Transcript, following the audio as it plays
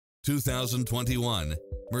2021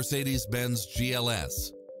 Mercedes-Benz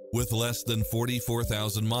GLS. With less than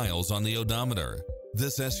 44,000 miles on the odometer,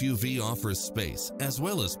 this SUV offers space as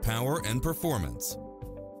well as power and performance.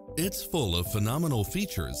 It's full of phenomenal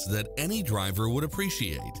features that any driver would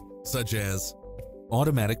appreciate, such as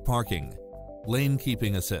automatic parking, lane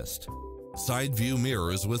keeping assist, side view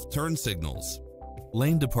mirrors with turn signals,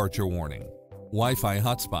 lane departure warning, Wi-Fi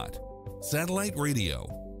hotspot, satellite radio,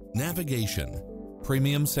 navigation,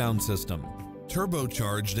 premium sound system,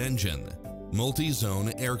 turbocharged engine,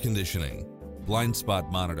 multi-zone air conditioning, blind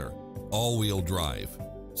spot monitor, all-wheel drive,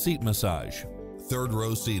 seat massage, third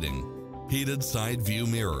row seating, heated side view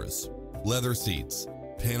mirrors, leather seats,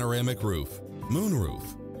 panoramic roof,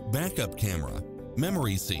 moonroof, backup camera,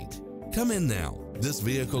 memory seat. Come in now. This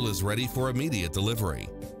vehicle is ready for immediate delivery.